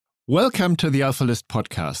Welcome to the AlphaList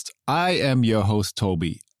podcast. I am your host,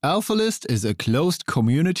 Toby. AlphaList is a closed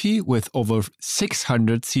community with over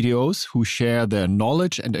 600 CTOs who share their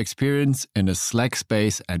knowledge and experience in a Slack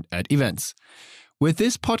space and at events. With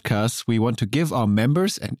this podcast, we want to give our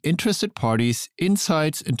members and interested parties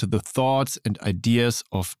insights into the thoughts and ideas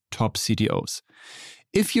of top CTOs.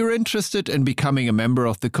 If you're interested in becoming a member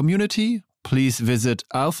of the community, please visit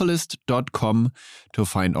alphalist.com to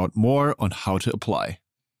find out more on how to apply.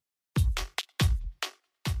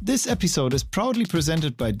 This episode is proudly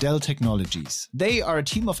presented by Dell Technologies. They are a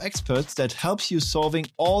team of experts that helps you solving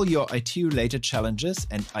all your IT-related challenges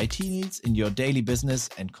and IT needs in your daily business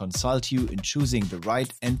and consult you in choosing the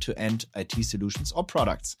right end-to-end IT solutions or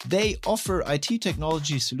products. They offer IT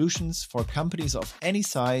technology solutions for companies of any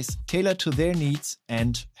size, tailored to their needs,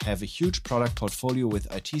 and have a huge product portfolio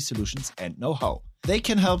with IT solutions and know-how. They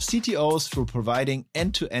can help CTOs through providing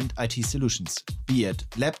end-to-end IT solutions, be it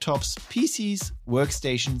laptops, PCs,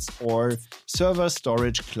 workstations, or server,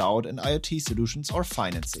 storage, cloud, and IoT solutions or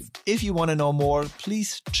financing. If you want to know more,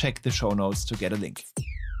 please check the show notes to get a link.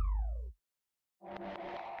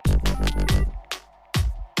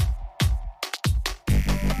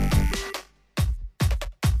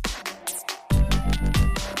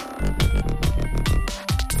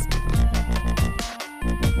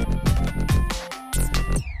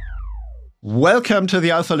 Welcome to the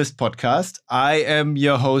AlphaList podcast. I am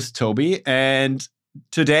your host, Toby, and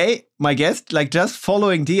today my guest, just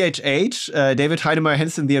following DHH, David Heinemeier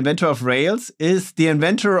Hansen, the inventor of Rails, is the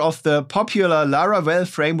inventor of the popular Laravel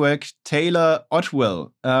framework, Taylor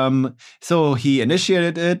Otwell. So he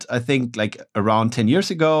initiated it, I think, around 10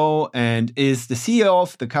 years ago, and is the CEO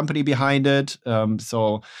of the company behind it.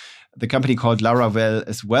 So the company called Laravel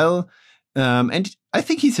as well. And I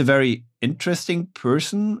think he's a very interesting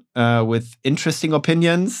person with interesting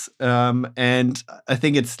opinions. And I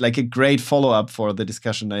think it's a great follow-up for the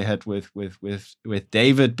discussion I had with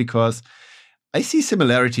David, because I see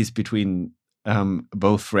similarities between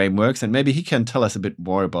both frameworks. And maybe he can tell us a bit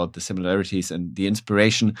more about the similarities and the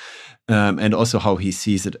inspiration, and also how he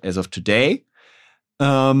sees it as of today.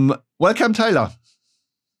 Welcome, Tyler.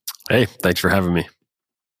 Hey, thanks for having me.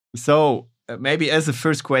 So, maybe as a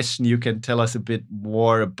first question, you can tell us a bit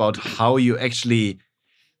more about how you actually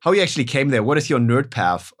came there. What is your nerd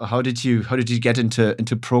path? How did you get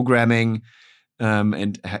into programming,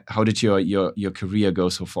 and how did your career go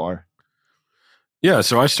so far? Yeah,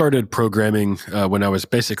 so I started programming when I was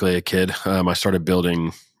basically a kid. I started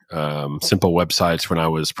building simple websites when I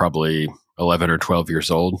was probably 11 or 12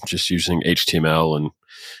 years old, just using HTML, and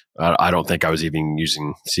I don't think I was even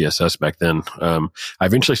using CSS back then. I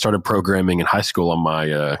eventually started programming in high school on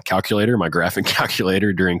my calculator, my graphic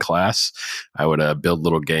calculator during class. I would build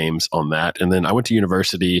little games on that. And then I went to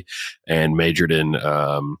university and majored in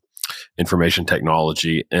information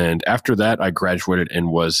technology. And after that, I graduated and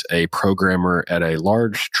was a programmer at a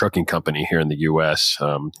large trucking company here in the U.S.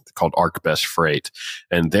 Called ArcBest Freight.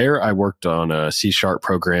 And there I worked on C#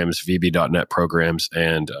 programs, VB.NET programs,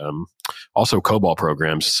 and also COBOL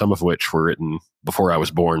programs, some of which were written before I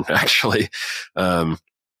was born, actually.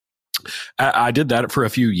 I did that for a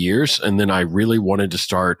few years, and then I really wanted to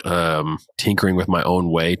start tinkering with my own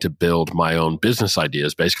way to build my own business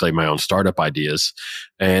ideas, basically my own startup ideas.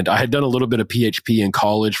 And I had done a little bit of PHP in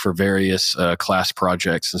college for various class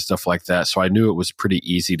projects and stuff like that, so I knew it was pretty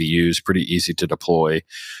easy to use, pretty easy to deploy.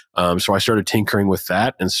 So I started tinkering with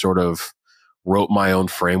that and sort of wrote my own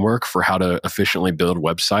framework for how to efficiently build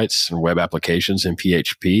websites and web applications in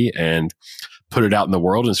PHP, and put it out in the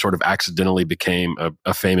world, and sort of accidentally became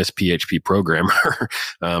a famous PHP programmer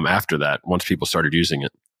after that, once people started using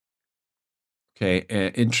it.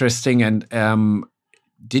 Okay, interesting. And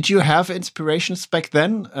did you have inspirations back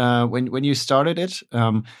then when you started it?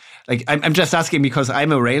 I'm just asking because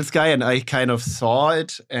I'm a Rails guy, and I kind of saw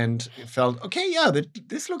it and felt, okay, yeah,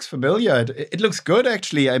 this looks familiar. It looks good,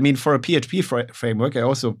 actually. I mean, for a PHP framework, I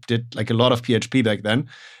also did a lot of PHP back then,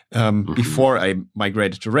 before I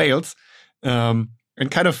migrated to Rails. And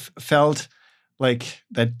kind of felt like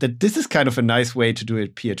that this is kind of a nice way to do a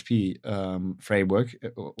PHP framework.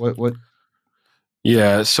 What?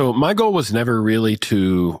 Yeah, so my goal was never really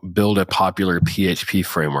to build a popular PHP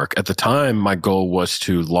framework. At the time, my goal was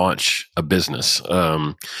to launch a business.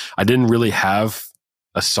 I didn't really have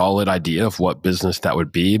a solid idea of what business that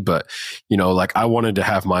would be, but I wanted to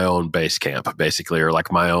have my own base camp, basically, or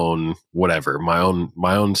my own whatever, my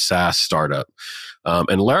own SaaS startup.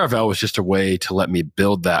 And Laravel was just a way to let me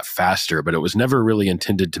build that faster, but it was never really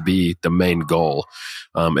intended to be the main goal.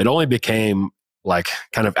 It only became like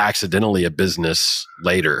kind of accidentally a business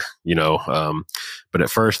later, but at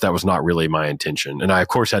first that was not really my intention. And I, of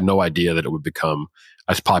course, had no idea that it would become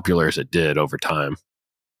as popular as it did over time.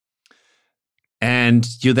 And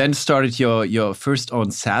you then started your first own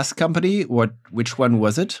SaaS company. Which one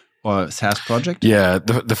was it? Or SaaS project? Yeah,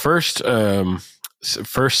 the first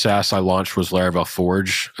SaaS I launched was Laravel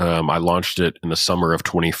Forge. I launched it in the summer of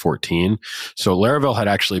 2014. So Laravel had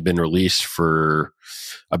actually been released for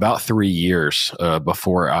about 3 years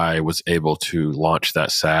before I was able to launch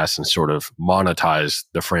that SaaS and sort of monetize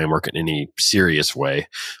the framework in any serious way.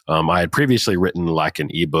 I had previously written like an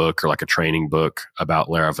ebook or like a training book about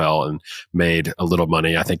Laravel and made a little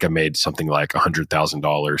money. I think I made something like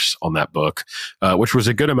 $100,000 on that book, which was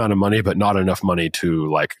a good amount of money, but not enough money to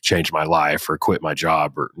like change my life or quit my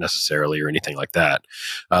job or necessarily or anything like that.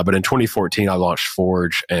 But in 2014, I launched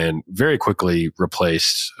Forge and very quickly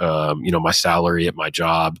replaced, my salary at my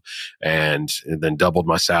job. And then doubled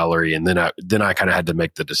my salary, and then I kind of had to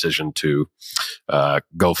make the decision to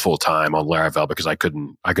go full time on Laravel because I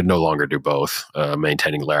could no longer do both,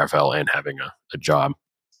 maintaining Laravel and having a job.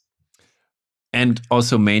 And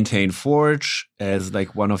also maintain Forge as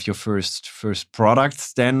like one of your first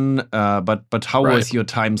products. Then, but how was your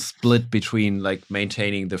time split between like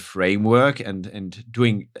maintaining the framework and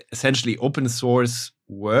doing essentially open source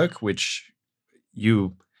work, which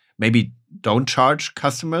you maybe don't charge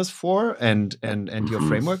customers for, and your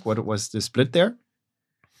framework? What was the split there?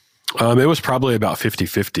 It was probably about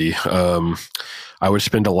 50-50. I would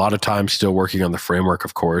spend a lot of time still working on the framework,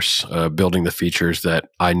 of course, building the features that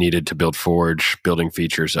I needed to build Forge, building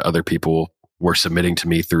features that other people were submitting to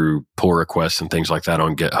me through pull requests and things like that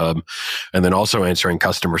on GitHub. And then also answering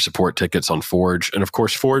customer support tickets on Forge. And of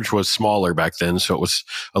course, Forge was smaller back then, so it was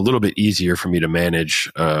a little bit easier for me to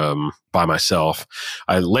manage by myself.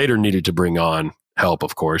 I later needed to bring on help,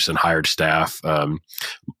 of course, and hired staff.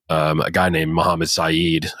 A guy named Mohammed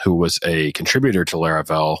Saeed, who was a contributor to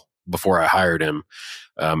Laravel before I hired him.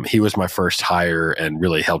 He was my first hire and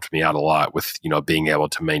really helped me out a lot with, being able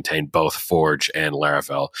to maintain both Forge and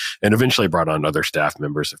Laravel, and eventually brought on other staff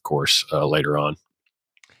members, of course, later on.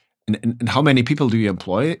 And how many people do you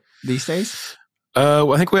employ these days?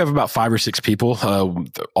 I think we have about 5 or 6 people.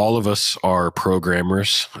 All of us are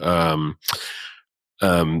programmers.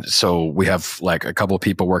 So we have like a couple of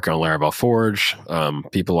people working on Laravel Forge,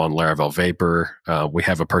 people on Laravel Vapor. We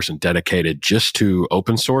have a person dedicated just to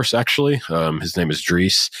open source, actually. His name is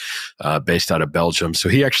Dries, based out of Belgium. So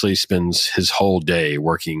he actually spends his whole day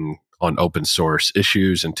working on open source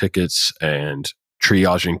issues and tickets and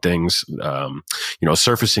triaging things,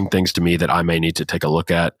 surfacing things to me that I may need to take a look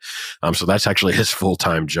at. So that's actually his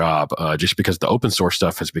full-time job, just because the open source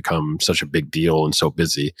stuff has become such a big deal and so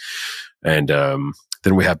busy. And,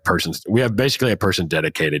 then we have basically a person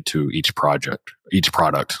dedicated to each product.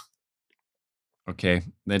 Okay.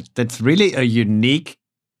 That's really a unique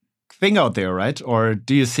thing out there, right? Or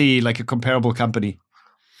do you see like a comparable company?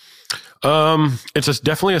 It's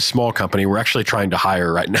definitely a small company. We're actually trying to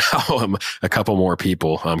hire right now a couple more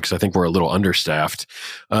people because I think we're a little understaffed.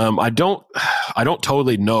 I don't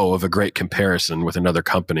totally know of a great comparison with another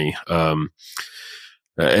company.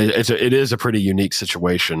 It is a pretty unique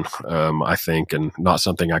situation, I think, and not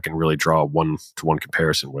something I can really draw a one-to-one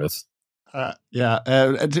comparison with. To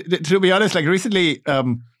be honest, like recently,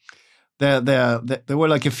 there were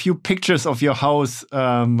like a few pictures of your house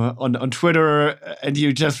on Twitter, and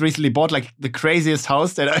you just recently bought like the craziest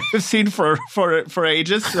house that I've seen for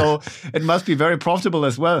ages. So it must be very profitable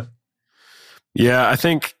as well. Yeah, I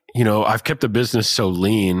think I've kept the business so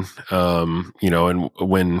lean, and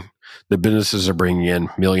when the businesses are bringing in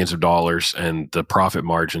millions of dollars and the profit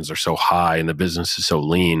margins are so high and the business is so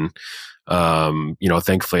lean,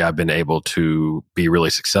 thankfully I've been able to be really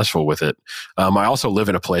successful with it. I also live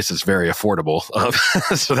in a place that's very affordable.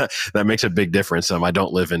 So that makes a big difference. I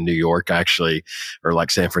don't live in New York, actually, or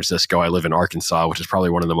like San Francisco. I live in Arkansas, which is probably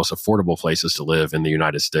one of the most affordable places to live in the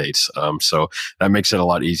United States. So that makes it a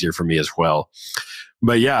lot easier for me as well.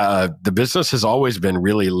 But yeah, the business has always been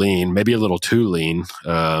really lean, maybe a little too lean.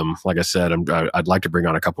 Like I said, I'd like to bring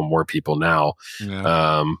on a couple more people now.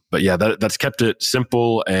 Yeah. But yeah, that's kept it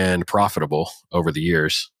simple and profitable over the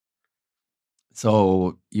years.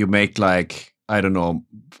 So you make like, I don't know,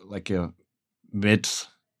 like a mid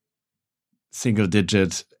single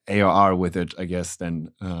digit ARR with it, I guess, then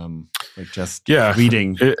like just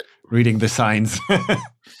reading the signs.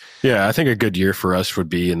 Yeah, I think a good year for us would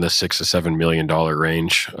be in the $6 to $7 million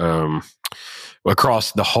range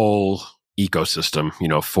across the whole ecosystem.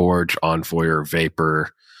 Forge, Envoy,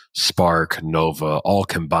 Vapor, Spark, Nova, all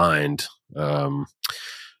combined,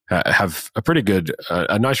 have a pretty good,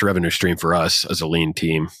 a nice revenue stream for us as a lean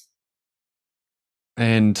team.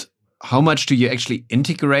 And how much do you actually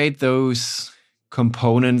integrate those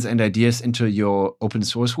components and ideas into your open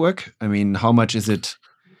source work? I mean, how much is it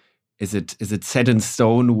set in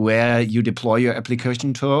stone where you deploy your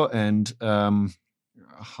application to, and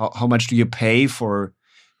how much do you pay for?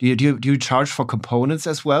 Do you charge for components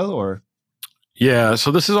as well, or? Yeah,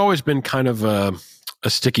 so this has always been kind of a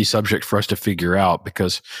sticky subject for us to figure out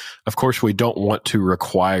because, of course, we don't want to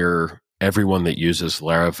require everyone that uses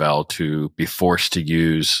Laravel to be forced to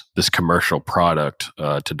use this commercial product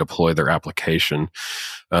to deploy their application.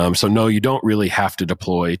 So no, you don't really have to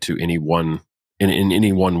deploy to any one in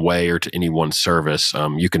any one way or to any one service.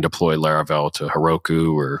 You can deploy Laravel to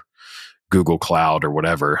Heroku or Google Cloud or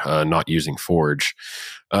whatever, not using Forge.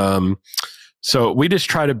 So we just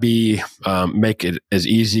try to make it as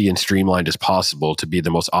easy and streamlined as possible to be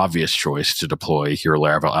the most obvious choice to deploy your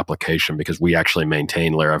Laravel application because we actually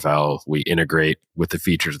maintain Laravel. We integrate with the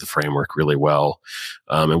features of the framework really well.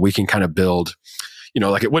 And we can kind of build,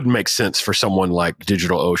 like it wouldn't make sense for someone like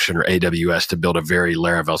DigitalOcean or AWS to build a very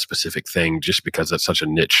Laravel specific thing just because that's such a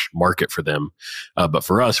niche market for them. But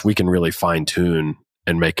for us, we can really fine tune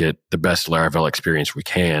and make it the best Laravel experience we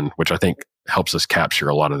can, which I think helps us capture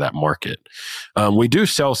a lot of that market. We do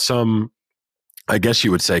sell some, I guess you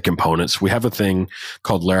would say, components. We have a thing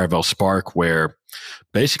called Laravel Spark where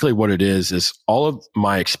basically what it is all of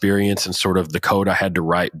my experience and sort of the code I had to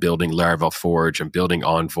write building Laravel Forge and building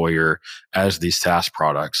Envoyer as these SaaS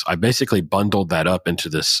products. I basically bundled that up into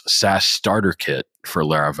this SaaS starter kit for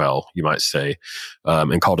Laravel, you might say,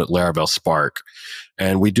 and called it Laravel Spark.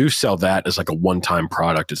 And we do sell that as like a one-time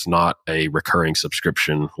product. It's not a recurring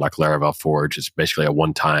subscription like Laravel Forge. It's basically a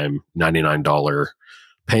one-time $99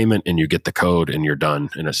 payment and you get the code and you're done.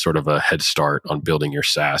 And it's sort of a head start on building your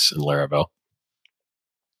SaaS in Laravel.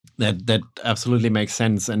 That absolutely makes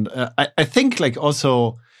sense. And I think like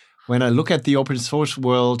also when I look at the open source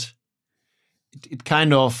world, it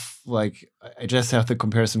kind of like, I just have the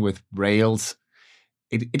comparison with Rails.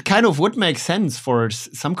 It kind of would make sense for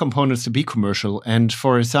some components to be commercial and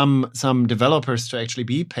for some developers to actually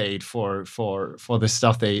be paid for the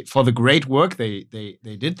stuff for the great work they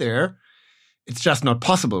did there. It's just not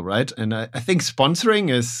possible, right? And I think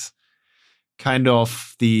sponsoring is kind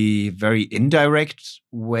of the very indirect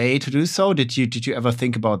way to do so. Did you ever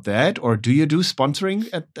think about that, or do you do sponsoring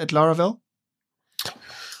at Laravel?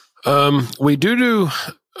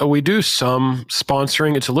 We do some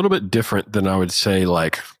sponsoring. It's a little bit different than I would say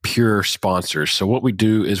like pure sponsors. So what we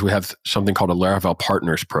do is we have something called a Laravel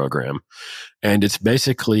Partners Program. And it's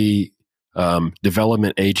basically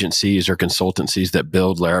development agencies or consultancies that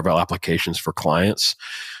build Laravel applications for clients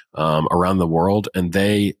around the world. And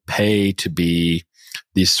they pay to be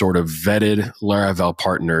these sort of vetted Laravel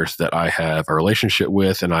partners that I have a relationship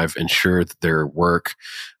with, and I've ensured that their work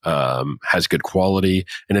has good quality.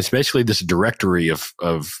 And it's basically this directory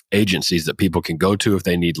of agencies that people can go to if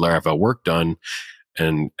they need Laravel work done,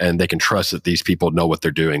 and they can trust that these people know what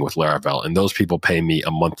they're doing with Laravel. And those people pay me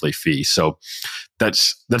a monthly fee. So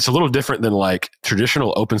that's a little different than like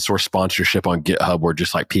traditional open source sponsorship on GitHub, where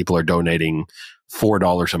just like people are donating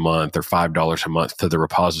 $4 a month or $5 a month to the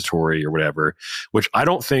repository or whatever, which I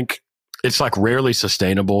don't think, it's like rarely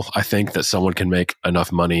sustainable. I think that someone can make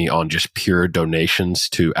enough money on just pure donations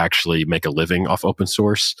to actually make a living off open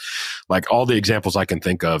source. Like all the examples I can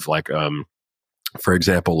think of, like, for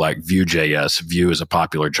example, like Vue.js. Vue is a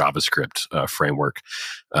popular JavaScript framework.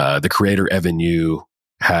 The creator, Evan You,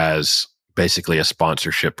 has basically a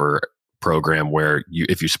sponsorship or program where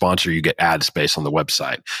if you sponsor, you get ad space on the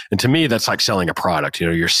website. And to me, that's like selling a product.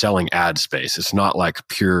 You're selling ad space. It's not like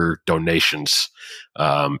pure donations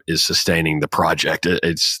is sustaining the project.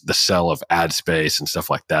 It's the sell of ad space and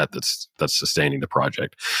stuff like that that's sustaining the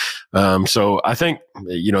project. So I think,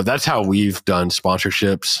 that's how we've done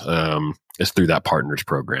sponsorships, is through that partners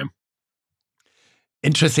program.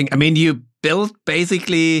 Interesting. I mean, you built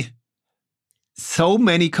basically so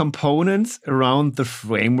many components around the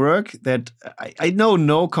framework that I know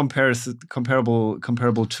no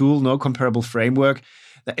comparable tool, no comparable framework.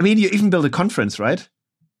 I mean, you even built a conference, right?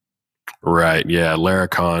 Right. Yeah.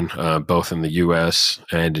 Laracon, both in the US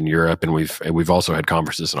and in Europe. And we've also had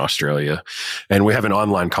conferences in Australia, and we have an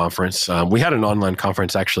online conference. We had an online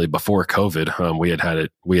conference actually before COVID. We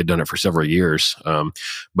had done it for several years.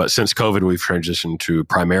 But since COVID, we've transitioned to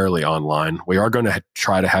primarily online. We are going to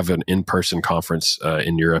try to have an in-person conference,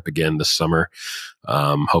 in Europe again this summer.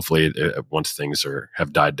 Hopefully once things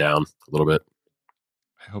have died down a little bit.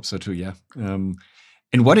 I hope so too. Yeah.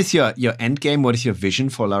 And what is your end game? What is your vision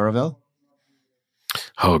for Laravel?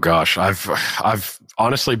 Oh gosh, I've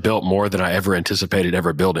honestly built more than I ever anticipated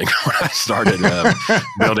ever building when I started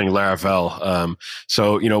building Laravel.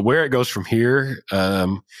 So where it goes from here,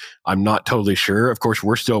 I'm not totally sure. Of course,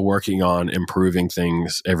 we're still working on improving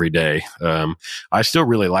things every day. I still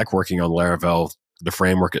really like working on Laravel, the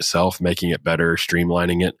framework itself, making it better,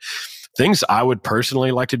 streamlining it. Things I would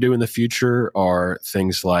personally like to do in the future are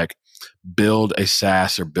things like build a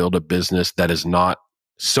SaaS or build a business that is not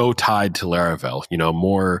so tied to Laravel,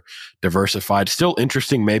 more diversified, still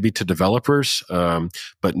interesting maybe to developers,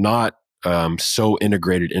 but not so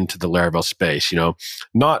integrated into the Laravel space, like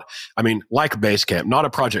Basecamp, not a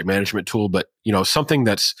project management tool, but, something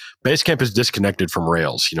that's Basecamp is disconnected from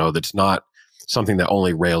Rails, that's not something that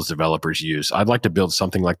only Rails developers use. I'd like to build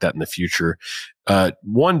something like that in the future.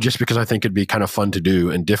 One, just because I think it'd be kind of fun to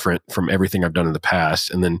do and different from everything I've done in the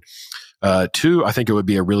past. And then two, I think it would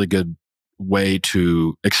be a really good way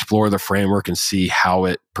to explore the framework and see how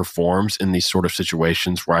it performs in these sort of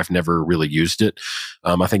situations where I've never really used it.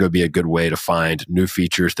 I think it would be a good way to find new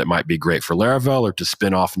features that might be great for Laravel or to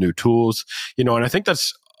spin off new tools, and I think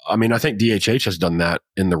I think DHH has done that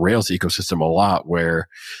in the Rails ecosystem a lot, where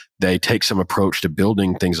they take some approach to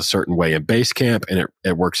building things a certain way in Basecamp and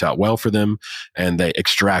it works out well for them, and they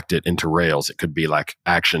extract it into Rails. It could be like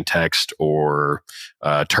Action Text or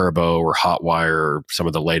Turbo or Hotwire or some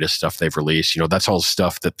of the latest stuff they've released. That's all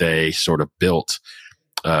stuff that they sort of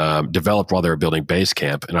developed while they were building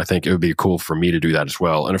Basecamp. And I think it would be cool for me to do that as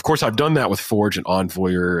well. And of course, I've done that with Forge and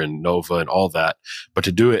Envoyer and Nova and all that. But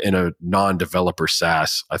to do it in a non-developer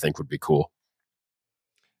SaaS, I think would be cool.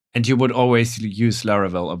 And you would always use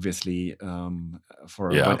Laravel, obviously, for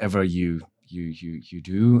whatever you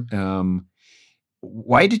do.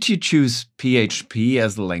 Why did you choose PHP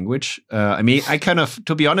as the language?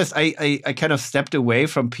 To be honest, I kind of stepped away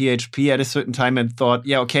from PHP at a certain time and thought,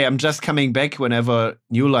 I'm just coming back whenever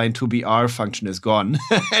newline 2BR function is gone.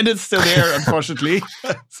 And it's still there, unfortunately.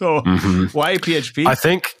 So why PHP? I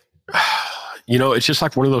think, it's just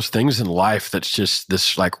like one of those things in life that's just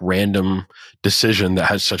this like random decision that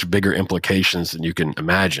has such bigger implications than you can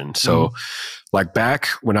imagine. So like back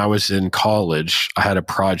when I was in college, I had a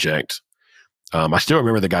project. I still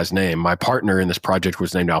remember the guy's name. My partner in this project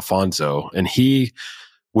was named Alfonso, and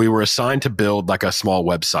we were assigned to build like a small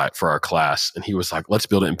website for our class. And he was like, let's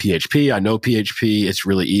build it in PHP. I know PHP. It's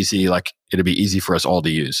really easy. Like it'd be easy for us all to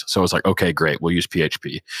use. So I was like, okay, great. We'll use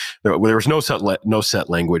PHP. There was no set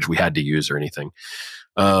language we had to use or anything.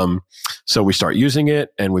 So we start using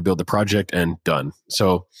it and we build the project and done.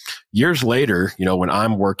 So years later, when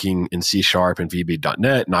I'm working in C# and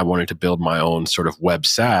VB.NET and I wanted to build my own sort of web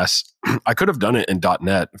SaaS, I could have done it in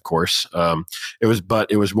 .NET, of course. But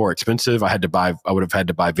it was more expensive. I would have had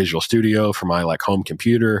to buy Visual Studio for my like home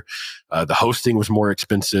computer. The hosting was more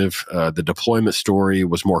expensive. The deployment story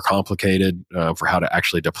was more complicated for how to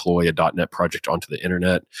actually deploy a .NET project onto the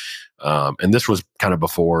internet. And this was kind of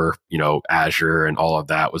before, Azure and all of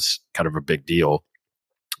that was kind of a big deal.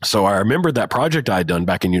 So I remembered that project I had done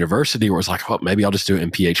back in university where it was like, well, maybe I'll just do it in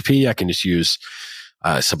PHP. I can just use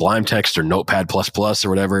Sublime Text or Notepad++ or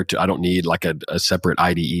whatever. I don't need like a separate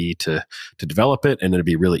IDE to develop it. And it'd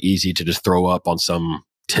be really easy to just throw up on some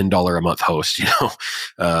 $10 a month host,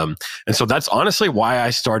 and so that's honestly why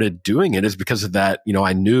I started doing it, is because of that.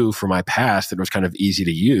 I knew from my past that it was kind of easy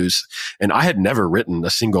to use, and I had never written a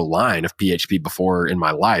single line of PHP before in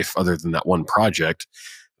my life other than that one project.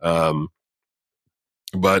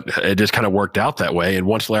 But it just kind of worked out that way. And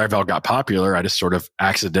once Laravel got popular, I just sort of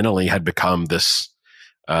accidentally had become this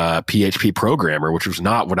PHP programmer, which was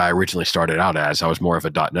not what I originally started out as. I was more of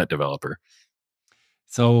a .NET developer.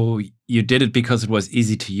 So you did it because it was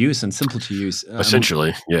easy to use and simple to use.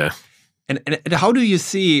 Essentially, yeah. And how do you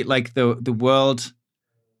see like the world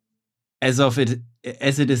as it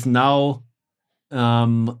is now?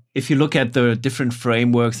 If you look at the different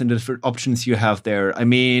frameworks and the different options you have there,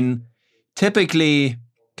 typically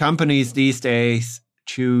companies these days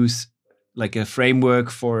choose like a framework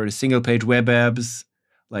for single page web apps,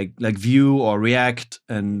 like Vue or React,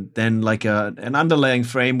 and then like an underlying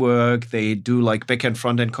framework. They do like backend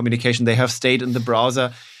front-end communication. They have state in the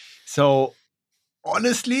browser. So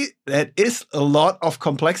honestly, that is a lot of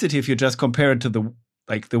complexity if you just compare it to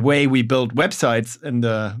the way we build websites in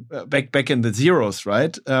the back in the zeros,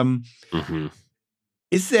 right? Do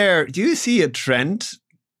you see a trend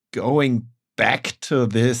going back to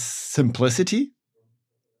this simplicity?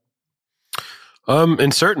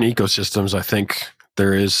 In certain ecosystems, I think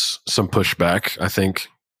there is some pushback. I think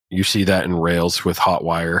you see that in Rails with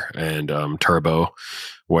Hotwire and Turbo,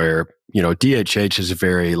 where DHH is a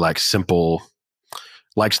very like simple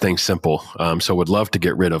likes things simple. So would love to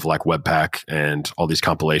get rid of like Webpack and all these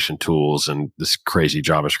compilation tools and this crazy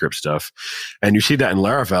JavaScript stuff. And you see that in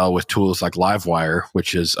Laravel with tools like Livewire,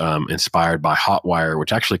 which is inspired by Hotwire,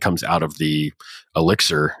 which actually comes out of the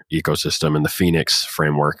Elixir ecosystem and the Phoenix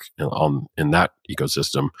framework in that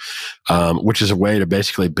ecosystem, which is a way to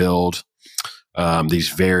basically build these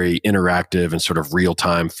very interactive and sort of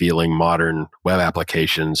real-time feeling modern web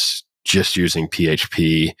applications just using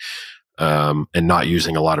PHP and not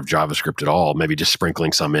using a lot of JavaScript at all, maybe just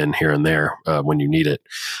sprinkling some in here and there when you need it.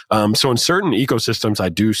 So in certain ecosystems, I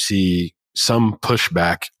do see some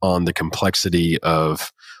pushback on the complexity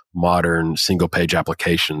of modern single-page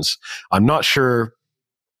applications. I'm not sure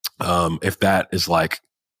if that is like,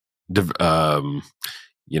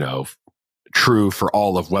 true for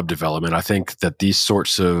all of web development. I think that these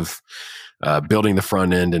sorts of building the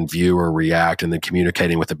front end in Vue or React and then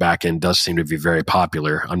communicating with the back end does seem to be very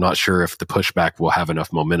popular. I'm not sure if the pushback will have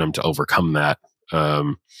enough momentum to overcome that.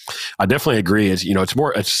 I definitely agree.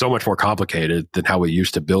 It's so much more complicated than how we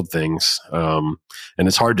used to build things. And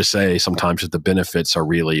it's hard to say sometimes if the benefits are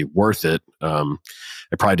really worth it.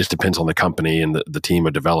 It probably just depends on the company and the team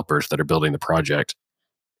of developers that are building the project.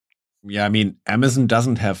 Yeah, I mean, Amazon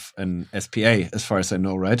doesn't have an SPA as far as I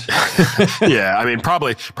know, right? Yeah, I mean,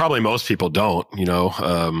 probably most people don't,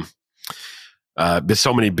 there's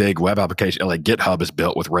so many big web applications, like GitHub is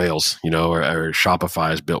built with Rails, or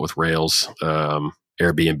Shopify is built with Rails.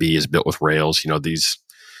 Airbnb is built with Rails.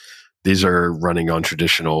 These are running on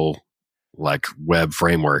traditional like web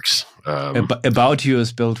frameworks. About You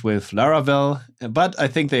is built with Laravel, but I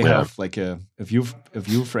think they have like a Vue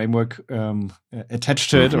framework attached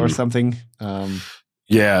to it or something.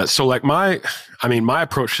 Yeah. So like my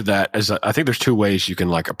approach to that is I think there's two ways you can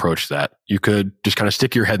like approach that. You could just kind of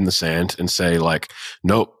stick your head in the sand and say like,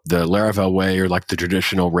 nope, the Laravel way or like the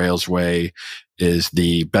traditional Rails way is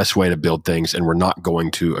the best way to build things. And we're not going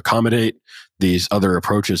to accommodate these other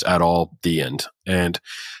approaches at all, the end. And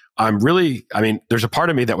there's a part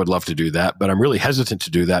of me that would love to do that, but I'm really hesitant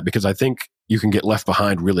to do that because I think you can get left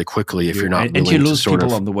behind really quickly if you're not willing to and you lose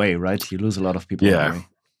people on the way, right? You lose a lot of people on the way.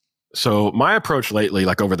 So my approach lately,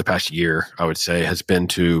 like over the past year, I would say has been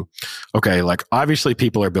to, okay, like obviously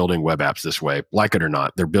people are building web apps this way, like it or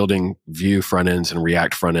not. They're building Vue front ends and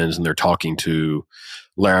React front ends, and they're talking to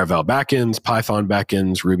Laravel backends, Python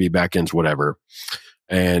backends, Ruby backends, whatever.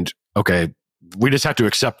 And okay, we just have to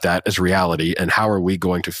accept that as reality. And how are we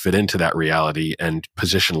going to fit into that reality and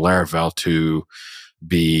position Laravel to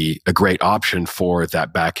be a great option for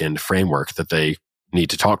that backend framework that they need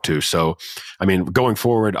to talk to? So, I mean, going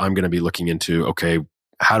forward, I'm going to be looking into, okay,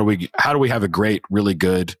 how do we have a great, really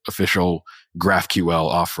good official GraphQL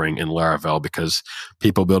offering in Laravel? Because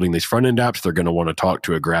people building these front end apps, they're going to want to talk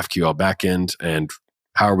to a GraphQL backend, and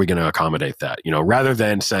how are we going to accommodate that? Rather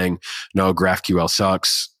than saying, no, GraphQL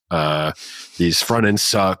sucks, these front ends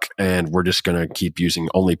suck, and we're just going to keep using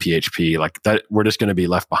only PHP, like that, we're just going to be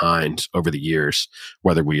left behind over the years,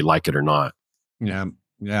 whether we like it or not. Yeah.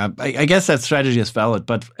 I guess that strategy is valid.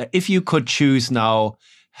 But if you could choose now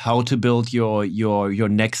how to build your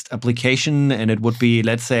next application, and it would be,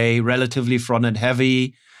 let's say, relatively front end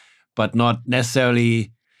heavy, but not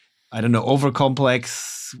necessarily, I don't know, over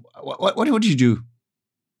complex, what would you do?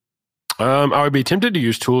 I would be tempted to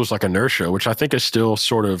use tools like Inertia, which I think is still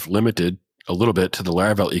sort of limited a little bit to the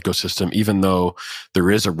Laravel ecosystem, even though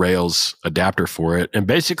there is a Rails adapter for it. And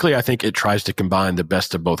basically, I think it tries to combine the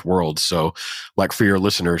best of both worlds. So like for your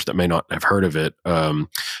listeners that may not have heard of it,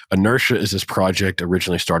 Inertia is this project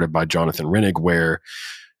originally started by Jonathan Rennig, where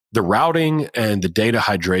the routing and the data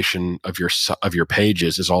hydration of your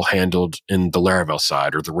pages is all handled in the Laravel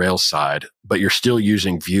side or the Rails side, but you're still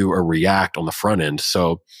using Vue or React on the front end.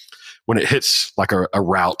 So when it hits like a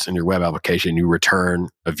route in your web application, you return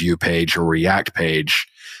a Vue page or React page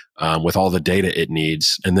with all the data it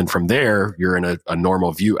needs. And then from there, you're in a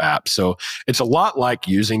normal Vue app. So it's a lot like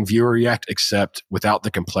using Vue or React, except without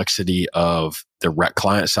the complexity of the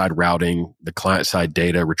client-side routing, the client-side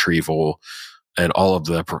data retrieval, and all of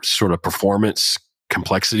the sort of performance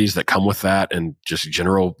complexities that come with that, and just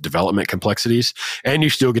general development complexities. And you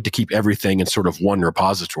still get to keep everything in sort of one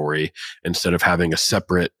repository instead of having a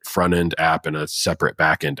separate front end app and a separate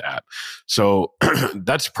back end app. So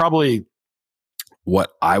that's probably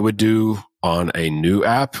what I would do on a new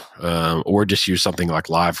app, or just use something like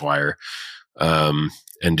Livewire, and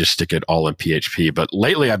just stick it all in PHP. But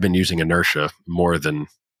lately I've been using Inertia more than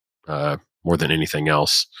anything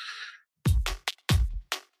else.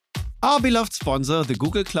 Our beloved sponsor, the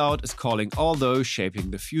Google Cloud, is calling all those shaping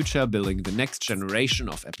the future, building the next generation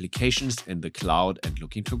of applications in the cloud, and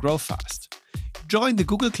looking to grow fast. Join the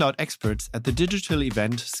Google Cloud experts at the digital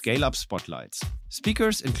event Scale Up Spotlights.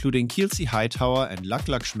 Speakers including Kelsey Hightower and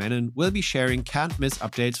Lakshmanan will be sharing can't-miss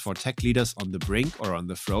updates for tech leaders on the brink or on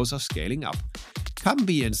the throes of scaling up. Come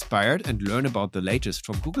be inspired and learn about the latest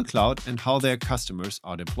from Google Cloud and how their customers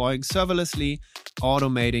are deploying serverlessly,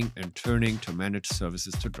 automating, and turning to managed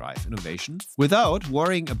services to drive innovation without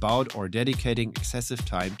worrying about or dedicating excessive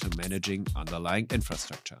time to managing underlying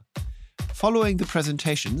infrastructure. Following the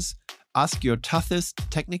presentations, ask your toughest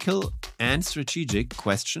technical and strategic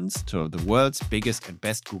questions to the world's biggest and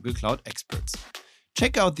best Google Cloud experts.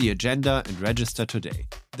 Check out the agenda and register today.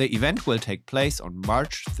 The event will take place on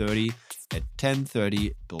March 30 at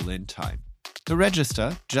 10:30 Berlin time. To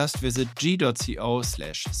register, just visit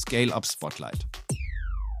g.co/scaleupspotlight.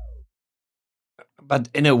 But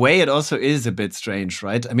in a way, it also is a bit strange,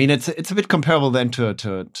 right? I mean, it's a bit comparable then to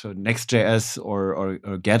Next.js or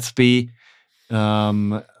Gatsby.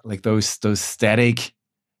 Like those static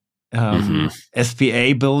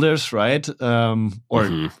SPA builders, right?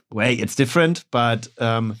 Way it's different, but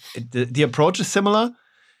the approach is similar.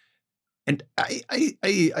 And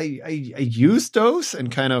I used those and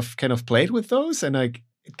kind of played with those, and it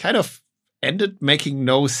kind of ended making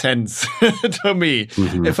no sense to me,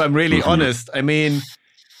 if I'm really honest. I mean,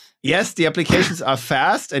 yes, the applications are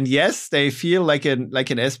fast, and yes, they feel like an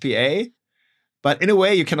SPA, but in a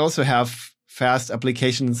way, you can also have fast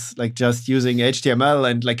applications like just using HTML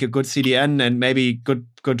and like a good CDN and maybe good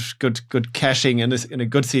caching in a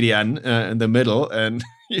good CDN in the middle, and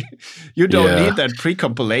you don't need that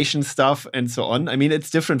pre-compilation stuff and so on. I mean, it's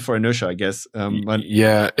different for inertia, I guess. But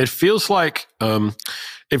it feels like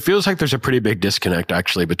there's a pretty big disconnect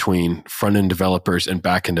actually between front-end developers and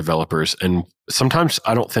back-end developers, and sometimes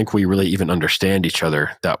I don't think we really even understand each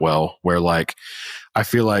other that well. Where like I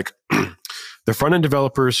feel like the front-end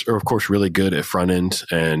developers are, of course, really good at front-end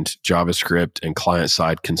and JavaScript and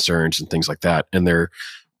client-side concerns and things like that. And they're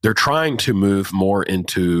trying to move more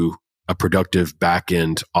into a productive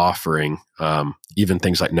back-end offering, even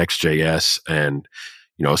things like Next.js and,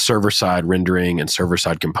 server-side rendering and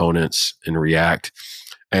server-side components in React.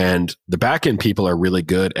 And the back-end people are really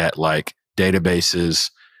good at like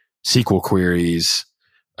databases, SQL queries,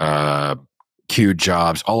 queued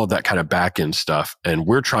jobs, all of that kind of back-end stuff. And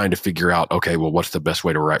we're trying to figure out, okay, well, what's the best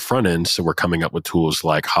way to write front end? So we're coming up with tools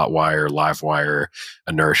like Hotwire, Livewire,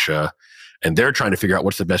 Inertia. And they're trying to figure out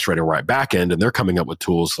what's the best way to write back end. And they're coming up with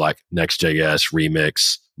tools like Next.js,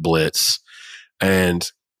 Remix, Blitz. And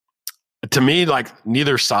to me, like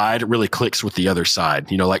neither side really clicks with the other side.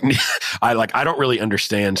 I don't really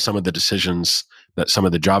understand some of the decisions that some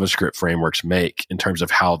of the JavaScript frameworks make in terms of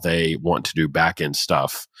how they want to do back-end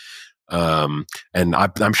stuff. And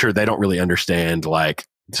I'm sure they don't really understand like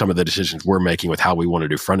some of the decisions we're making with how we want to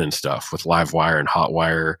do front end stuff with Livewire and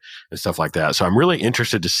Hotwire and stuff like that. So I'm really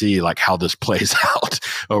interested to see like how this plays out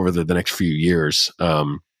over the next few years.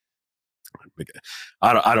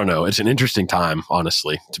 I don't know. It's an interesting time,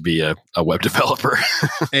 honestly, to be a web developer.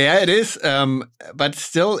 Yeah, it is. But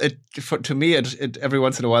still, to me, it every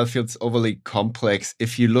once in a while feels overly complex.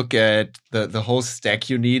 If you look at the whole stack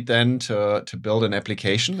you need then to build an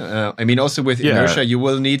application. I mean, also with Inertia, you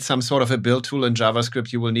will need some sort of a build tool in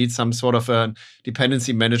JavaScript. You will need some sort of a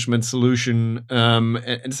dependency management solution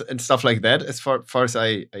and stuff like that, as far as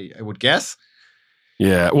I would guess.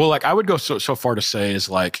 Yeah. Well, like I would go so far to say is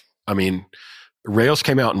like, I mean, Rails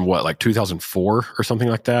came out in what, like 2004 or something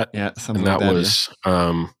like that? Yeah, something like that. And that was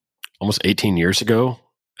almost 18 years ago.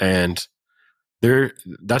 And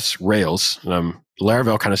that's Rails.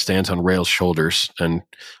 Laravel kind of stands on Rails' shoulders, and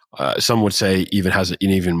some would say even has an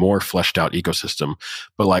even more fleshed out ecosystem.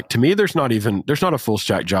 But like to me, there's not a full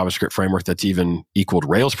stack JavaScript framework that's even equaled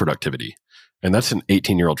Rails productivity. And that's an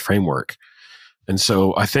 18-year-old framework. And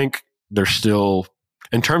so I think there's still,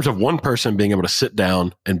 in terms of one person being able to sit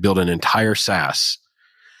down and build an entire SaaS,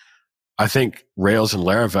 I think Rails and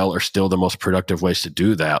Laravel are still the most productive ways to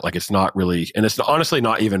do that. Like it's not really, and it's honestly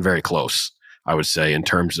not even very close, I would say, in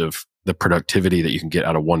terms of the productivity that you can get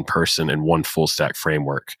out of one person and one full stack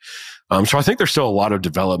framework. So I think there's still a lot of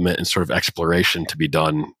development and sort of exploration to be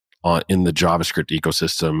done in the JavaScript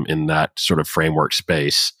ecosystem in that sort of framework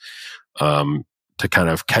space, to kind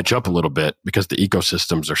of catch up a little bit because the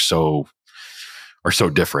ecosystems are so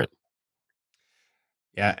different.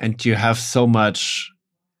 Yeah, and you have so much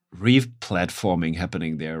re-platforming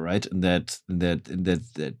happening there, right? In that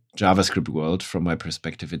JavaScript world, from my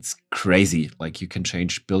perspective, it's crazy. Like you can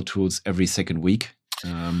change build tools every second week.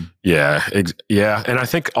 Yeah. And I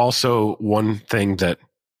think also one thing that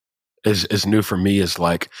is new for me is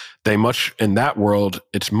like in that world,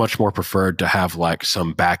 it's much more preferred to have like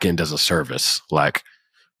some backend as a service, like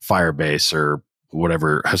Firebase or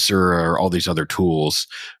whatever Hasura or all these other tools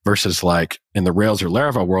versus like in the Rails or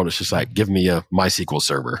Laravel world, it's just like, give me a MySQL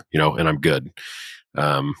server, and I'm good.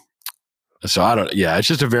 So it's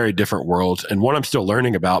just a very different world and one I'm still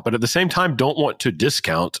learning about, but at the same time, don't want to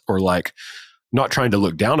discount or like not trying to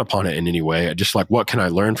look down upon it in any way. Just like, what can I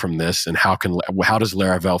learn from this, and how does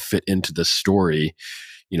Laravel fit into this story,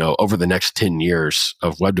 over the next 10 years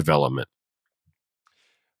of web development?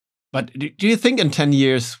 But do you think in 10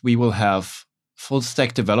 years we will have full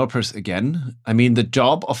stack developers again? I mean, the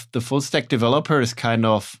job of the full stack developer is kind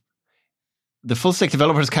of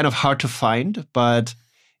hard to find, but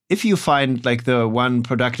if you find like the one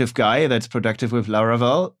productive guy that's productive with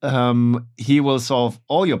Laravel, he will solve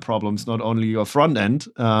all your problems, not only your front end.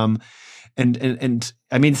 And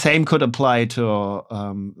I mean, same could apply to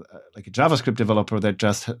like a JavaScript developer that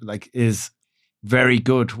just like is very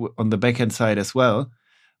good on the backend side as well.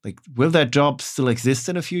 Like, will that job still exist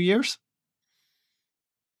in a few years?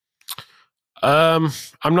 I'm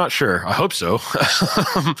not sure. I hope so.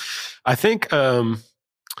 I think, I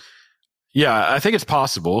think it's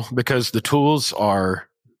possible because the tools are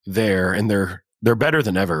there and they're better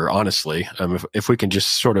than ever, honestly. If we can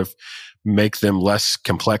just sort of make them less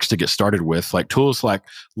complex to get started with, like tools like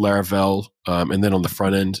Laravel, and then on the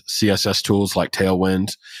front end, CSS tools like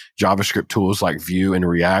Tailwind, JavaScript tools like Vue and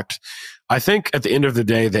React. I think at the end of the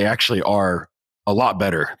day, they actually are a lot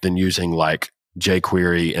better than using like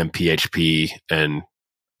jQuery and PHP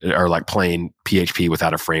or like plain PHP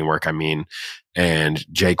without a framework, and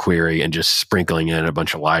jQuery and just sprinkling in a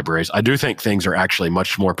bunch of libraries. I do think things are actually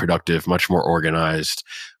much more productive, much more organized,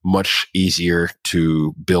 much easier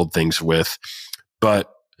to build things with. But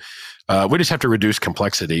we just have to reduce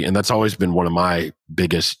complexity. And that's always been one of my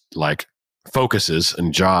biggest like focuses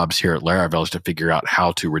and jobs here at Laravel, is to figure out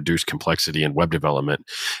how to reduce complexity in web development.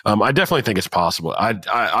 I definitely think it's possible. I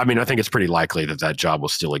think it's pretty likely that job will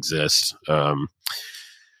still exist.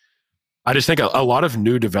 I just think a lot of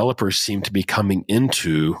new developers seem to be coming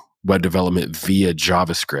into web development via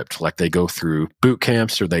JavaScript. Like they go through boot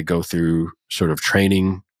camps or they go through sort of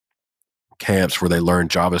training camps where they learn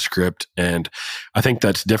JavaScript. And I think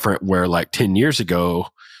that's different where like 10 years ago,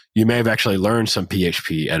 you may have actually learned some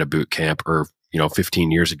PHP at a boot camp, or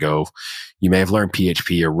 15 years ago, you may have learned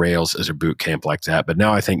PHP or Rails as a boot camp like that. But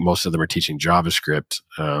now I think most of them are teaching JavaScript.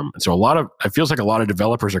 And so it feels like a lot of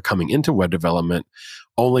developers are coming into web development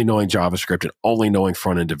only knowing JavaScript and only knowing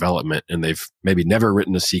front-end development. And they've maybe never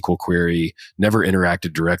written a SQL query, never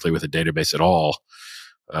interacted directly with a database at all.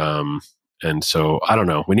 And so I don't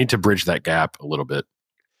know. We need to bridge that gap a little bit.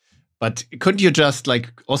 But couldn't you just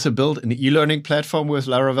like also build an e-learning platform with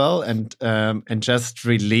Laravel and just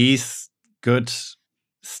release good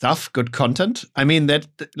stuff, good content? I mean, that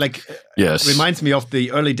like yes. reminds me of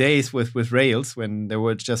the early days with Rails when there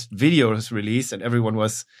were just videos released and everyone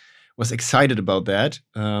was excited about that.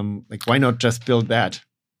 Like, why not just build that?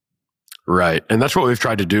 Right. And that's what we've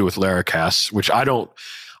tried to do with Laracast, which I don't,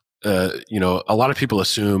 a lot of people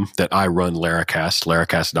assume that I run Laracast,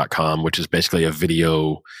 laracast.com, which is basically a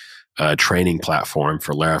video training platform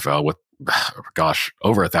for Laravel with,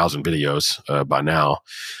 over 1,000 videos by now.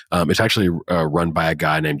 It's actually run by a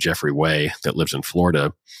guy named Jeffrey Way that lives in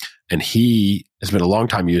Florida. And he has been a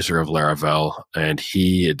longtime user of Laravel, and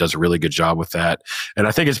he does a really good job with that. And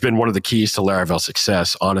I think it's been one of the keys to Laravel's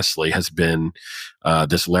success, honestly, has been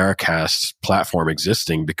this Laracast platform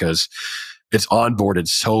existing, because it's onboarded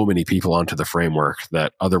so many people onto the framework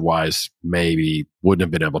that otherwise maybe wouldn't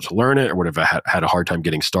have been able to learn it or would have had a hard time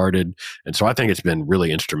getting started. And so I think it's been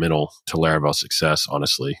really instrumental to Laravel's success,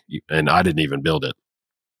 honestly. And I didn't even build it.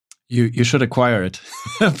 You should acquire it,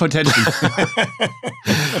 potentially.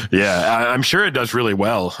 Yeah, I'm sure it does really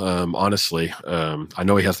well, honestly. I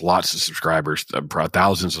know he has lots of subscribers,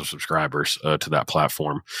 thousands of subscribers to that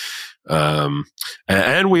platform.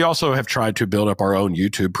 And we also have tried to build up our own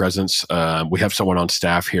YouTube presence. We have someone on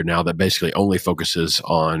staff here now that basically only focuses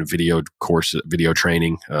on video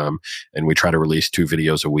training. And we try to release 2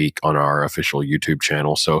 videos a week on our official YouTube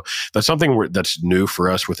channel. So that's something that's new for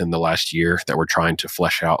us within the last year that we're trying to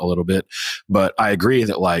flesh out a little bit. But I agree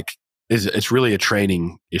that it's really a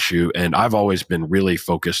training issue. And I've always been really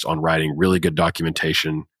focused on writing really good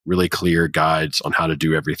documentation, really clear guides on how to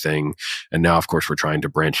do everything. And now, of course, we're trying to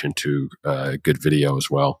branch into good video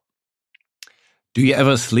as well. Do you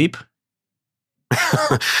ever sleep?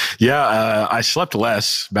 Yeah, I slept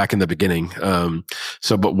less back in the beginning.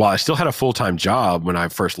 But while I still had a full-time job when I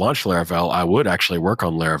first launched Laravel, I would actually work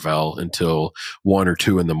on Laravel until 1 or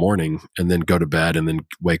 2 in the morning and then go to bed and then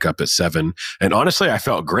wake up at 7. And honestly, I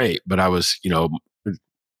felt great, but I was,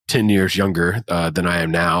 10 years younger than I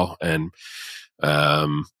am now. And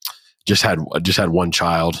just had one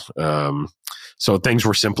child. So things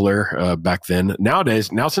were simpler back then.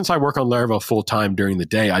 Nowadays, now since I work on Laravel full time during the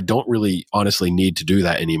day, I don't really honestly need to do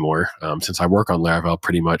that anymore. Since I work on Laravel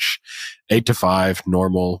pretty much 8 to 5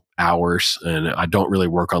 normal hours, and I don't really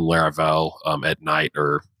work on Laravel at night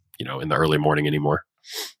or in the early morning anymore.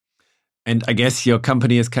 And I guess your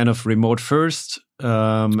company is kind of remote first.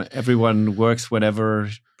 Everyone works whenever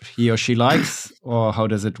he or she likes, or how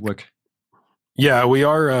does it work? Yeah, we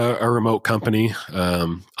are a remote company.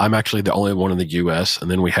 I'm actually the only one in the U.S., and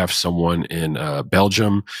then we have someone in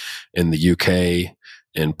Belgium, in the U.K.,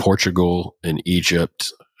 in Portugal, in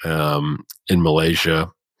Egypt, in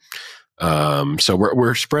Malaysia. So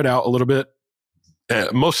we're spread out a little bit.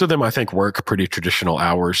 Most of them, I think, work pretty traditional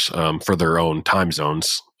hours for their own time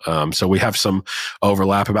zones. So we have some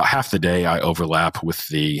overlap. About half the day I overlap with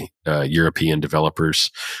the European developers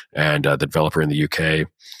and the developer in the UK.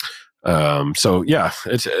 So yeah,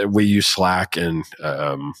 we use Slack and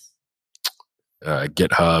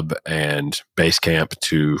GitHub and Basecamp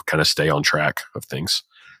to kind of stay on track of things.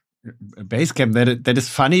 Basecamp, that is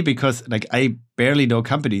funny because like I barely know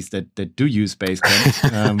companies that do use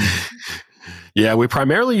Basecamp. Yeah, we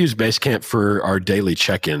primarily use Basecamp for our daily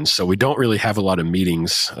check-ins. So we don't really have a lot of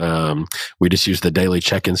meetings. We just use the daily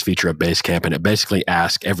check-ins feature of Basecamp, and it basically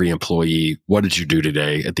asks every employee, what did you do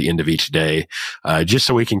today at the end of each day? Just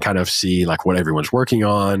so we can kind of see like what everyone's working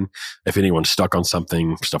on, if anyone's stuck on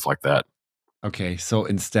something, stuff like that. Okay, so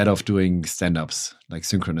instead of doing stand-ups, like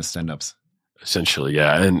synchronous stand-ups. Essentially,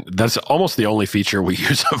 yeah. And that's almost the only feature we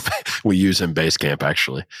use in Basecamp,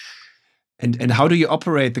 actually. And how do you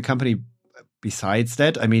operate the company besides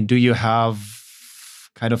that? I mean, do you have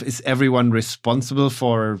kind of, is everyone responsible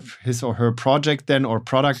for his or her project then or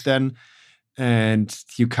product then? And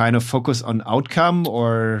you kind of focus on outcome,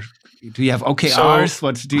 or do you have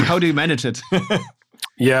OKRs? How do you manage it?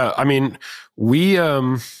 Yeah, I mean, we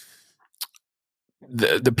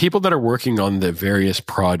the people that are working on the various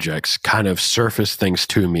projects kind of surface things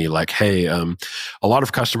to me like, hey, a lot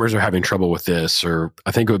of customers are having trouble with this, or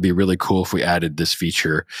I think it would be really cool if we added this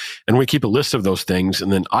feature. And we keep a list of those things. And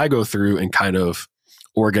then I go through and kind of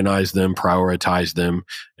organize them, prioritize them,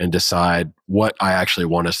 and decide what I actually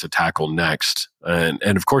want us to tackle next. And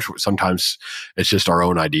of course, sometimes it's just our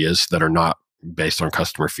own ideas that are not based on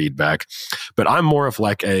customer feedback. But I'm more of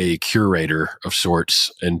like a curator of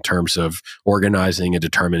sorts in terms of organizing and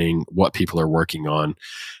determining what people are working on.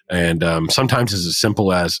 And sometimes it's as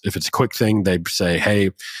simple as, if it's a quick thing, they say, hey,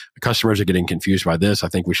 the customers are getting confused by this. I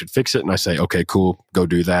think we should fix it. And I say, okay, cool, go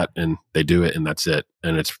do that. And they do it, and that's it.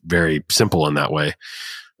 And it's very simple in that way.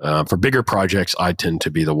 For bigger projects, I tend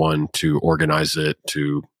to be the one to organize it,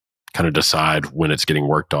 to kind of decide when it's getting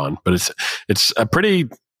worked on. But it's a pretty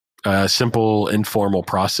simple, informal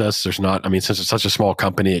process. Since it's such a small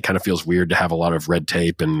company, it kind of feels weird to have a lot of red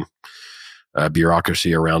tape and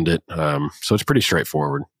bureaucracy around it. So it's pretty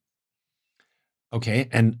straightforward. Okay.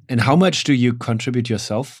 And how much do you contribute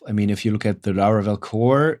yourself? I mean, if you look at the Laravel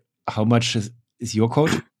core, how much is your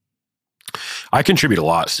code? I contribute a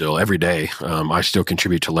lot still every day. I still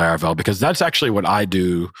contribute to Laravel because that's actually what I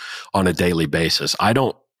do on a daily basis. I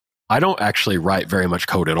don't actually write very much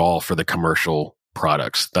code at all for the commercial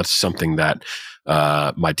products. That's something that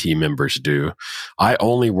my team members do. I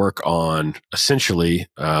only work on essentially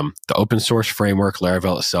the open source framework,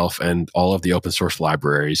 Laravel itself, and all of the open source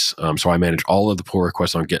libraries. So I manage all of the pull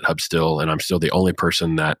requests on GitHub still, and I'm still the only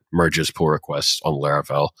person that merges pull requests on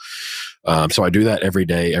Laravel. So I do that every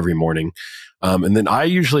day, every morning. And then I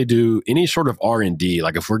usually do any sort of R&D.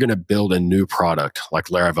 Like if we're going to build a new product like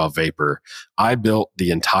Laravel Vapor, I built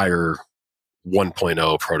the entire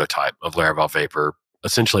 1.0 prototype of Laravel Vapor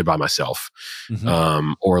essentially by myself.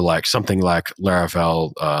 Mm-hmm. Or like something like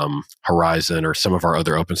Laravel Horizon or some of our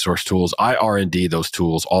other open source tools. I R&D those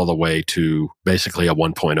tools all the way to basically a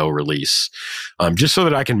 1.0 release, just so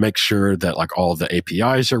that I can make sure that like all of the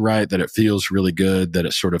APIs are right, that it feels really good, that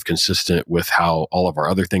it's sort of consistent with how all of our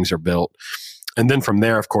other things are built. And then from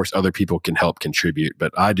there, of course, other people can help contribute,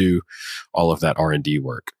 but I do all of that R&D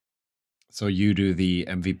work. So you do the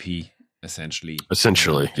MVP essentially,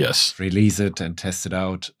 yes. Release it and test it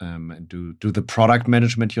out, and do the product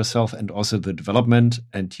management yourself and also the development.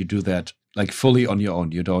 And you do that like fully on your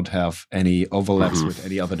own. You don't have any overlaps mm-hmm. with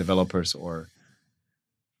any other developers or.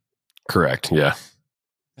 Correct. Yeah.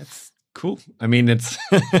 That's cool. I mean, it's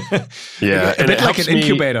yeah, a bit like an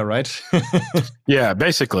incubator, right? Yeah,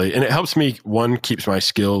 basically. And it helps me, one, keeps my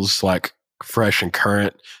skills like fresh and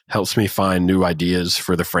current, helps me find new ideas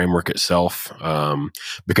for the framework itself.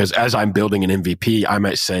 Because as I'm building an MVP, I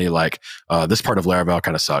might say like, this part of Laravel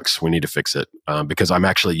kind of sucks. We need to fix it. Because I'm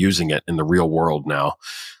actually using it in the real world now.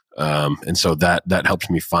 And so that helps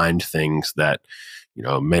me find things that,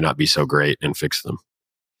 may not be so great and fix them.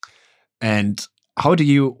 And how do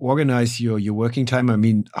you organize your working time? I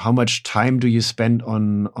mean, how much time do you spend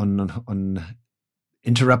on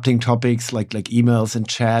interrupting topics like emails and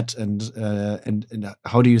chat, and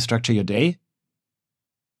how do you structure your day?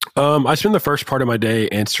 I spend the first part of my day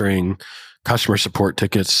answering customer support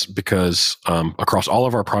tickets because across all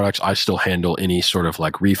of our products, I still handle any sort of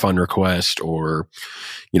like refund request or,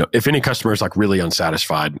 if any customer is like really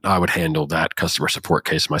unsatisfied, I would handle that customer support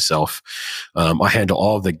case myself. I handle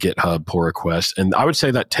all of the GitHub pull requests. And I would say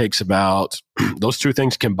that takes about, those two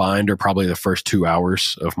things combined are probably the first 2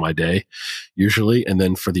 hours of my day usually. And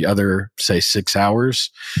then for the other, say 6 hours,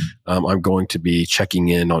 I'm going to be checking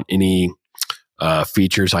in on any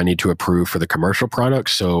features I need to approve for the commercial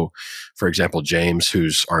products. So, for example, James,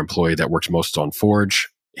 who's our employee that works most on Forge,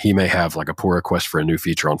 he may have like a pull request for a new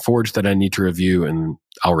feature on Forge that I need to review, and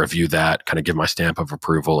I'll review that, kind of give my stamp of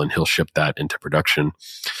approval, and he'll ship that into production.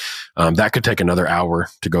 That could take another hour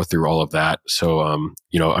to go through all of that. So, I'm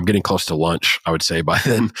getting close to lunch, I would say, by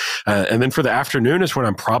then. And then for the afternoon is when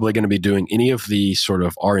I'm probably going to be doing any of the sort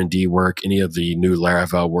of R&D work, any of the new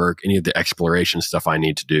Laravel work, any of the exploration stuff I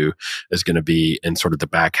need to do is going to be in sort of the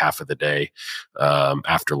back half of the day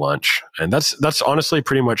after lunch. And that's honestly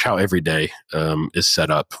pretty much how every day is set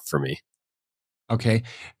up for me. Okay.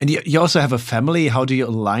 And you also have a family. How do you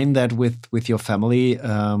align that with your family?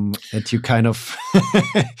 That you kind of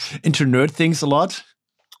internerd things a lot?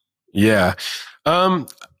 Yeah.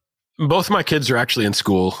 Both my kids are actually in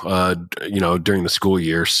school, during the school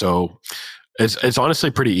year. So it's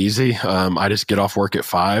honestly pretty easy. I just get off work at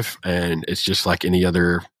 5, and it's just like any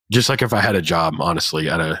other, just like if I had a job, honestly,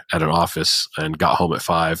 at an office and got home at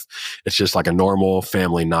 5, it's just like a normal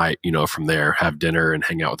family night, from there, have dinner and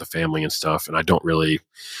hang out with the family and stuff. And I don't really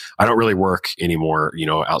work anymore,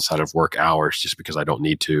 outside of work hours, just because I don't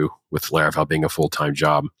need to, with Laravel being a full-time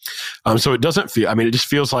job. So it doesn't feel, it just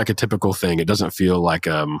feels like a typical thing. It doesn't feel like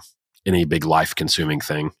any big life-consuming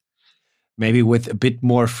thing. Maybe with a bit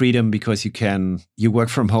more freedom, because you work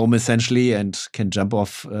from home essentially and can jump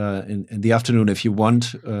off in the afternoon if you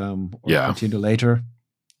want, or continue later.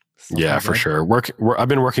 Yeah, for sure. I've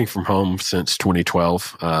been working from home since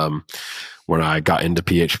 2012 when I got into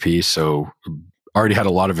PHP. So already had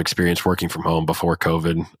a lot of experience working from home before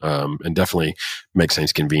COVID, and definitely makes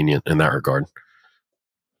things convenient in that regard.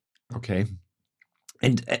 Okay.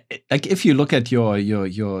 And like, if you look at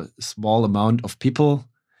your small amount of people,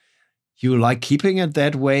 you like keeping it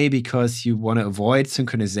that way because you want to avoid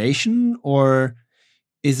synchronization, or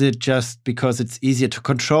is it just because it's easier to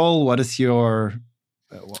control? What is your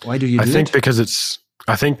why do you do it?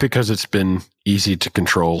 I think because it's been easy to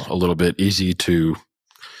control a little bit, easy to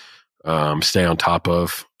stay on top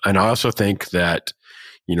of. And I also think that,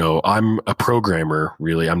 I'm a programmer,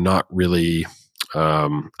 really. I'm not really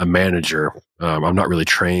a manager. I'm not really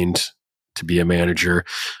trained to be a manager.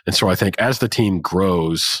 And so I think as the team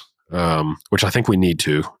grows, which I think we need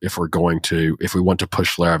to, if we want to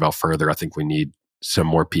push Laravel further, I think we need some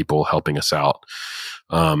more people helping us out.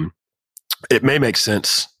 It may make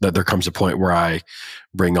sense that there comes a point where I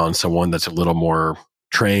bring on someone that's a little more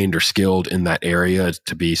trained or skilled in that area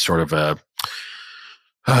to be sort of a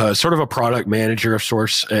product manager of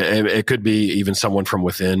sorts. It could be even someone from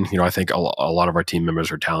within. I think a lot of our team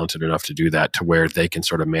members are talented enough to do that, to where they can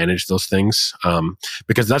sort of manage those things.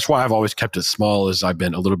 Because that's why I've always kept it small, is I've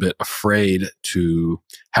been a little bit afraid to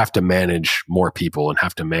have to manage more people and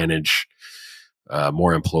have to manage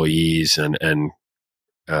more employees and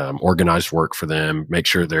organize work for them, make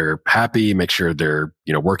sure they're happy, make sure they're,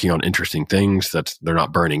 working on interesting things, that they're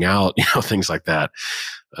not burning out, things like that.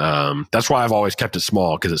 That's why I've always kept it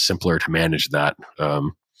small, because it's simpler to manage that.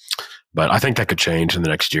 But I think that could change in the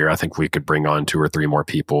next year. I think we could bring on 2 or 3 more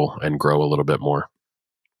people and grow a little bit more.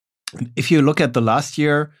 If you look at the last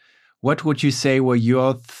year, what would you say were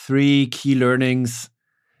your 3 key learnings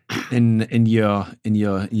in your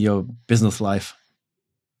business life?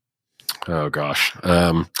 Oh gosh.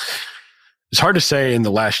 It's hard to say in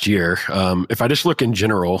the last year. If I just look in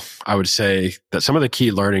general, I would say that some of the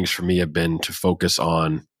key learnings for me have been to focus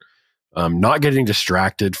on not getting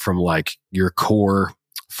distracted from like your core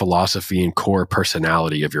philosophy and core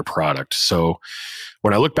personality of your product. So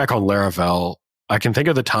when I look back on Laravel, I can think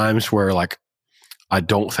of the times where like I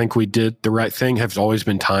don't think we did the right thing. Have always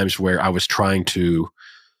been times where I was trying to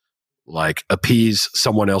like appease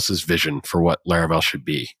someone else's vision for what Laravel should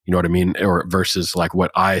be. You know what I mean? Or versus like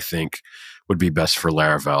what I think would be best for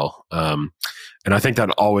Laravel. And I think that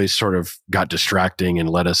always sort of got distracting and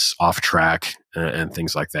led us off track and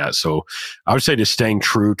things like that. So I would say just staying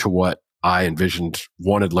true to what I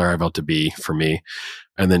wanted Laravel to be for me.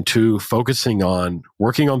 And then 2, focusing on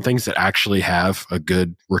working on things that actually have a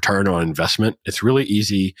good return on investment. It's really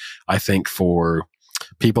easy, I think, for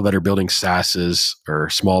people that are building SaaSes or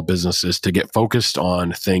small businesses to get focused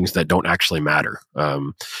on things that don't actually matter.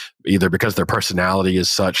 Either because their personality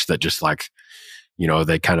is such that just like,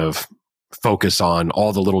 they kind of focus on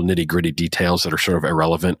all the little nitty gritty details that are sort of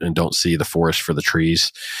irrelevant and don't see the forest for the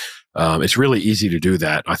trees. It's really easy to do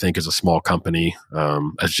that, I think, as a small company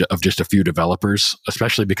of just a few developers,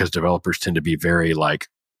 especially because developers tend to be very like,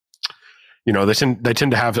 they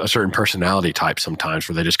tend to have a certain personality type sometimes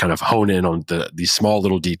where they just kind of hone in on these small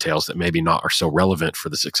little details that maybe not are so relevant for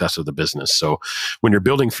the success of the business. So when you're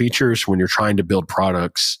building features, when you're trying to build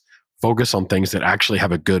products, focus on things that actually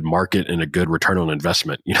have a good market and a good return on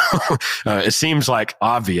investment. It seems like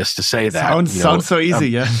obvious to say that. Sounds so easy,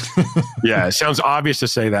 yeah. Yeah, it sounds obvious to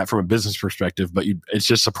say that from a business perspective, but it's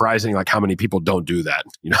just surprising like how many people don't do that.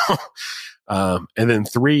 And then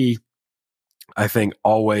 3, I think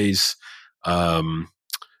always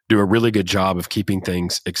do a really good job of keeping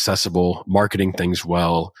things accessible, marketing things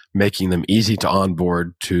well, making them easy to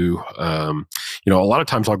onboard to, a lot of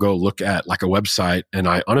times I'll go look at like a website and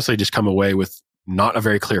I honestly just come away with not a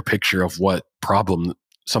very clear picture of what problem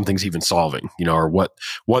something's even solving, or what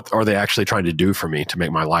are they actually trying to do for me to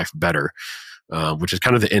make my life better, which is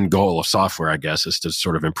kind of the end goal of software, I guess, is to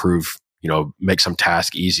sort of improve, make some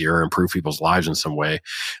task easier, improve people's lives in some way.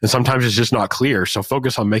 And sometimes it's just not clear. So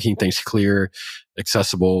focus on making things clear,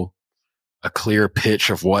 accessible, a clear pitch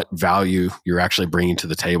of what value you're actually bringing to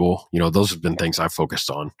the table. Those have been things I've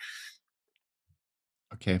focused on.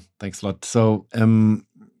 Okay, thanks a lot. So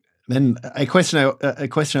then a question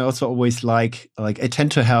I also always like I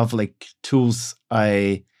tend to have like tools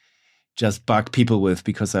I just bug people with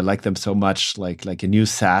because I like them so much, like a new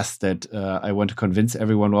SaaS that I want to convince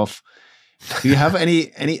everyone of. Do you have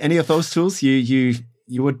any of those tools you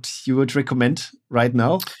would recommend right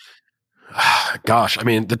now? Gosh, I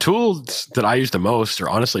mean, the tools that I use the most are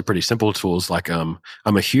honestly pretty simple tools. Like, I'm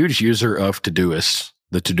a huge user of Todoist,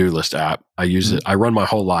 the to-do list app. I use it. I run my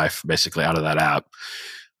whole life basically out of that app,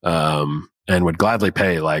 and would gladly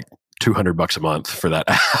pay like $200 a month for that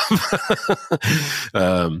app.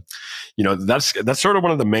 That's sort of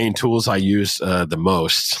one of the main tools I use the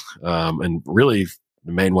most, and really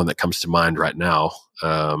the main one that comes to mind right now.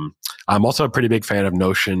 I'm also a pretty big fan of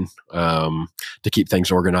Notion to keep things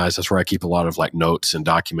organized. That's where I keep a lot of like notes and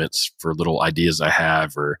documents for little ideas I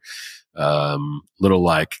have, or little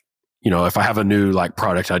like, if I have a new like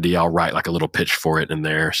product idea, I'll write like a little pitch for it in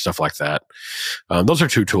there, stuff like that. Those are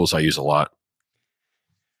 2 tools I use a lot.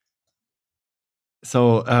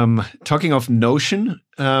 So talking of Notion,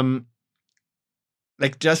 like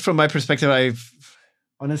just from my perspective, I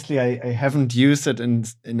haven't used it in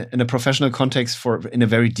a professional context in a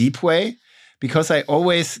very deep way, because I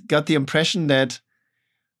always got the impression that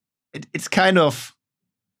it's kind of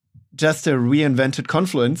just a reinvented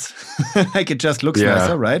Confluence. Like it just looks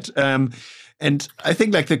nicer, right? And I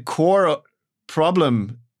think like the core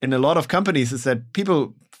problem in a lot of companies is that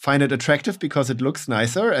people find it attractive because it looks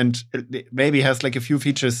nicer and it maybe has like a few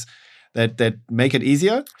features that make it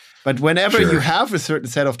easier. But whenever you have a certain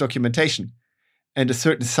set of documentation and a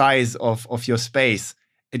certain size of your space,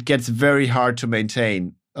 it gets very hard to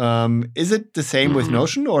maintain. Is it the same with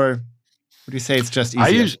Notion, or would you say it's just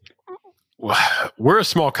easier? We're a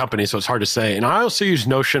small company, so it's hard to say. And I also use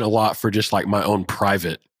Notion a lot for just like my own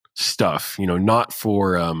private stuff, not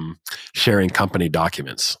for sharing company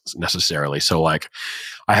documents necessarily. So like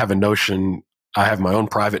I have my own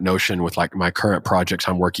private Notion with like my current projects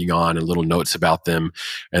I'm working on and little notes about them.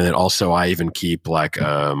 And then also I even keep like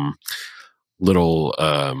a little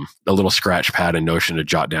scratch pad in Notion to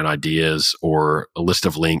jot down ideas or a list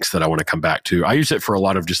of links that I want to come back to. I use it for a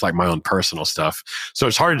lot of just like my own personal stuff. So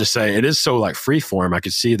it's hard to say. It is so like free form. I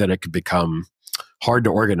could see that it could become hard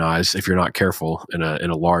to organize if you're not careful in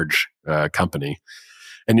a large company.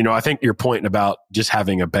 And, I think your point about just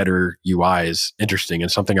having a better UI is interesting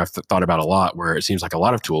and something I've thought about a lot, where it seems like a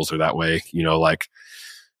lot of tools are that way, like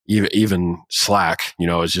even Slack,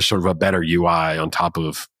 is just sort of a better UI on top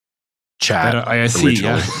of chat. Better IRC,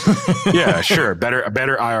 yeah. Yeah, sure. A better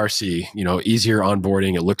IRC, easier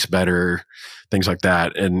onboarding. It looks better, things like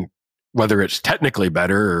that. And whether it's technically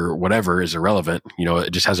better or whatever is irrelevant.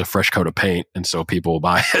 It just has a fresh coat of paint, and so people will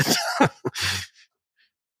buy it.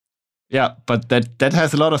 Yeah, but that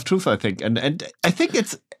has a lot of truth, I think. And I think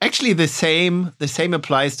it's actually the same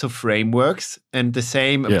applies to frameworks, and the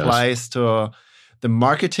same applies to the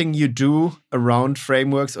marketing you do around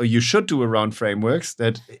frameworks, or you should do around frameworks,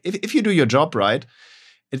 that if you do your job right,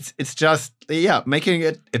 it's just making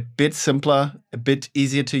it a bit simpler, a bit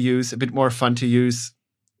easier to use, a bit more fun to use.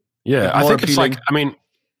 Yeah, I think appealing.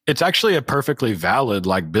 it's actually a perfectly valid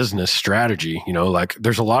like business strategy. Like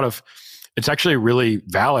there's it's actually really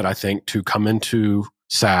valid, I think, to come into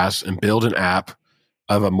SaaS and build an app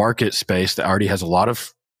of a market space that already has a lot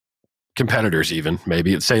of competitors, even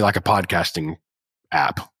maybe it's say like a podcasting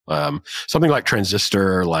app, something like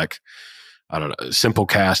Transistor or like, I don't know,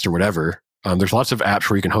 Simplecast or whatever. There's lots of apps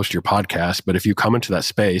where you can host your podcast, but if you come into that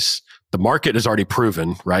space, the market is already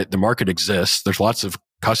proven, right? The market exists. There's lots of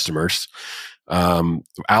customers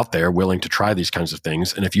out there willing to try these kinds of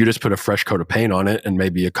things. And if you just put a fresh coat of paint on it and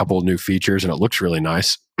maybe a couple of new features and it looks really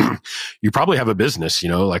nice, you probably have a business,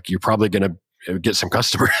 like you're probably going to get some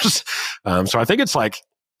customers. So I think it's like,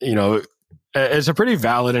 it's a pretty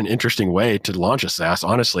valid and interesting way to launch a SaaS,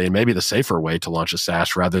 honestly, and maybe the safer way to launch a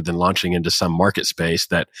SaaS rather than launching into some market space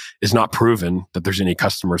that is not proven that there's any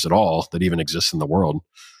customers at all that even exist in the world.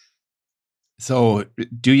 So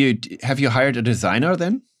have you hired a designer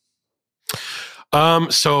then?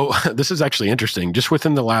 So this is actually interesting. Just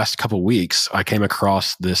within the last couple of weeks, I came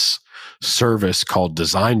across this service called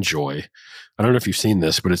Design Joy. I don't know if you've seen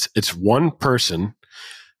this, but it's one person,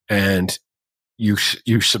 and you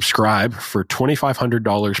subscribe for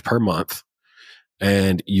 $2,500 per month,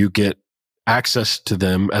 and you get access to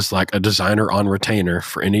them as like a designer on retainer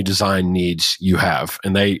for any design needs you have.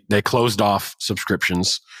 And they closed off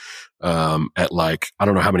subscriptions at like, I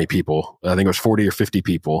don't know how many people. I think it was 40 or 50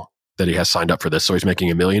 people that he has signed up for this. So he's making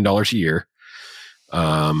 $1 million a year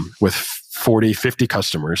with 40, 50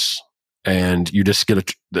 customers. And you just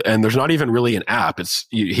get and there's not even really an app.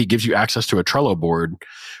 He gives you access to a Trello board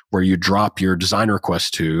where you drop your design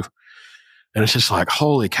request to. And it's just like,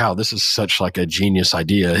 holy cow, this is such like a genius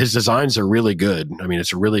idea. His designs are really good. I mean,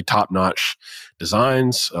 it's really top-notch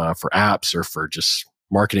designs for apps or for just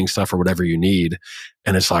marketing stuff or whatever you need.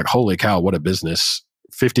 And it's like, holy cow, what a business.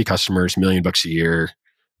 50 customers, $1 million a year.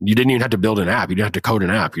 You didn't even have to build an app. You didn't have to code an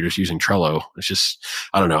app. You're just using Trello. It's just,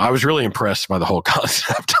 I don't know. I was really impressed by the whole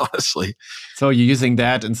concept, honestly. So you're using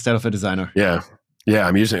that instead of a designer? Yeah. Yeah,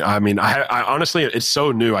 I honestly, it's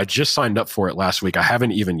so new. I just signed up for it last week. I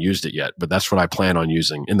haven't even used it yet, but that's what I plan on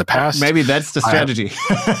using. In the past, maybe that's the strategy.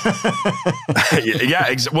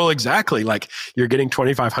 Well, exactly. Like you're getting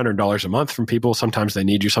 $2,500 a month from people. Sometimes they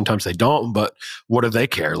need you, sometimes they don't. But what do they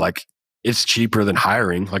care? Like it's cheaper than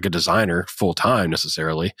hiring like a designer full time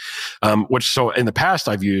necessarily. So in the past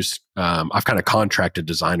I've used, I've kind of contracted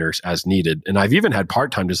designers as needed. And I've even had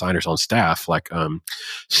part-time designers on staff, like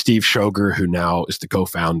Steve Shoger, who now is the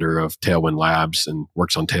co-founder of Tailwind Labs and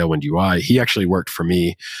works on Tailwind UI. He actually worked for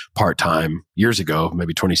me part-time years ago,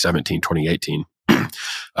 maybe 2017, 2018,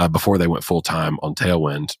 before they went full-time on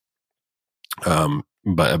Tailwind.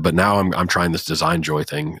 But now I'm trying this Design Joy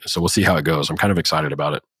thing. So we'll see how it goes. I'm kind of excited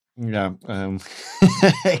about it. Yeah,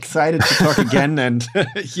 excited to talk again and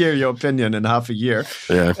hear your opinion in half a year.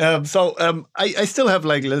 Yeah. I still have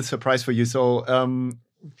like a little surprise for you. So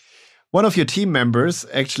one of your team members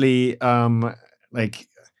actually told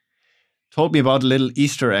me about a little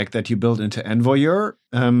Easter egg that you built into Envoyer.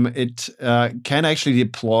 It can actually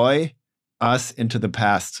deploy us into the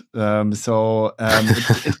past. It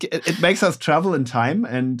makes us travel in time,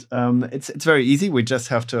 and it's very easy. We just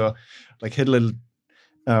have to like hit a little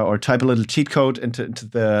or type a little cheat code into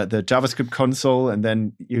the JavaScript console, and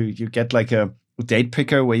then you get like a date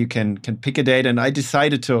picker where you can pick a date. And I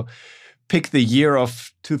decided to pick the year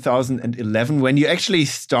of 2011 when you actually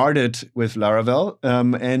started with Laravel,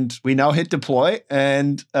 and we now hit deploy,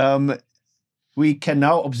 and we can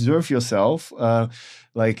now observe yourself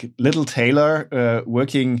like little Taylor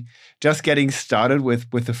working, just getting started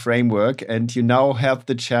with the framework, and you now have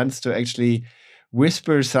the chance to actually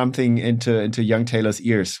whisper something into young Taylor's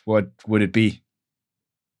ears. What would it be?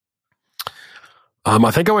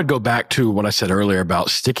 I think I would go back to what I said earlier about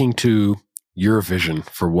sticking to your vision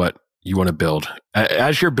for what you want to build.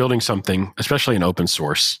 As you're building something, especially in open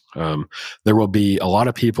source, there will be a lot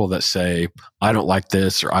of people that say, I don't like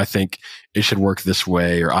this, or I think it should work this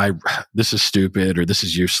way, or this is stupid, or this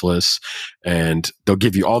is useless. And they'll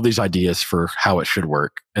give you all these ideas for how it should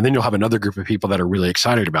work. And then you'll have another group of people that are really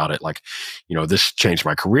excited about it. Like, this changed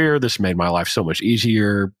my career. This made my life so much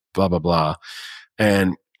easier, blah, blah, blah.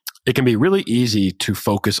 And it can be really easy to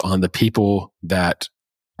focus on the people that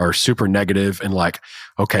are super negative and like,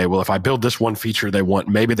 okay, well, if I build this one feature they want,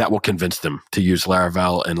 maybe that will convince them to use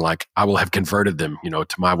Laravel, and like I will have converted them,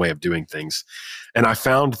 to my way of doing things. And I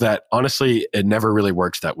found that honestly, it never really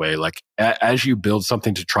works that way. Like as you build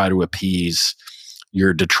something to try to appease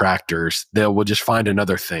your detractors, they will just find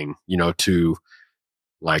another thing, to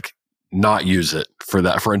like not use it for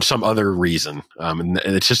some other reason. And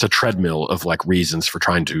it's just a treadmill of like reasons for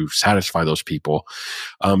trying to satisfy those people.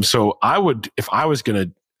 So if I was going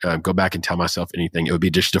to go back and tell myself anything, it would be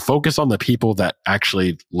just to focus on the people that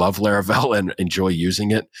actually love Laravel and enjoy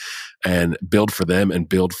using it, and build for them and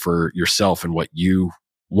build for yourself and what you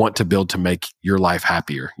want to build to make your life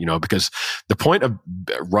happier, because the point of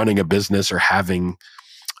running a business or having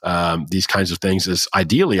these kinds of things is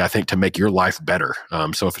ideally, I think, to make your life better.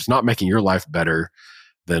 So if it's not making your life better,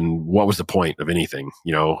 then what was the point of anything,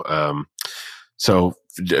 So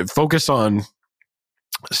focus on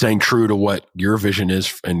staying true to what your vision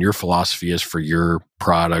is and your philosophy is for your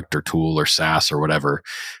product or tool or SaaS or whatever,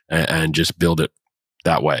 and just build it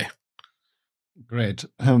that way. Great.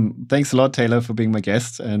 Thanks a lot, Taylor, for being my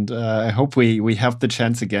guest. And I hope we have the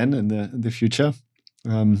chance again in the future.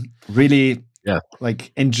 Really,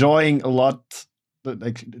 like enjoying a lot,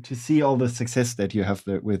 like to see all the success that you have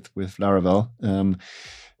with Laravel.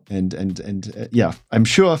 And yeah, I'm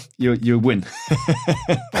sure you win.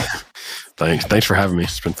 Thanks for having me.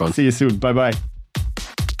 It's been fun. See you soon. Bye-bye.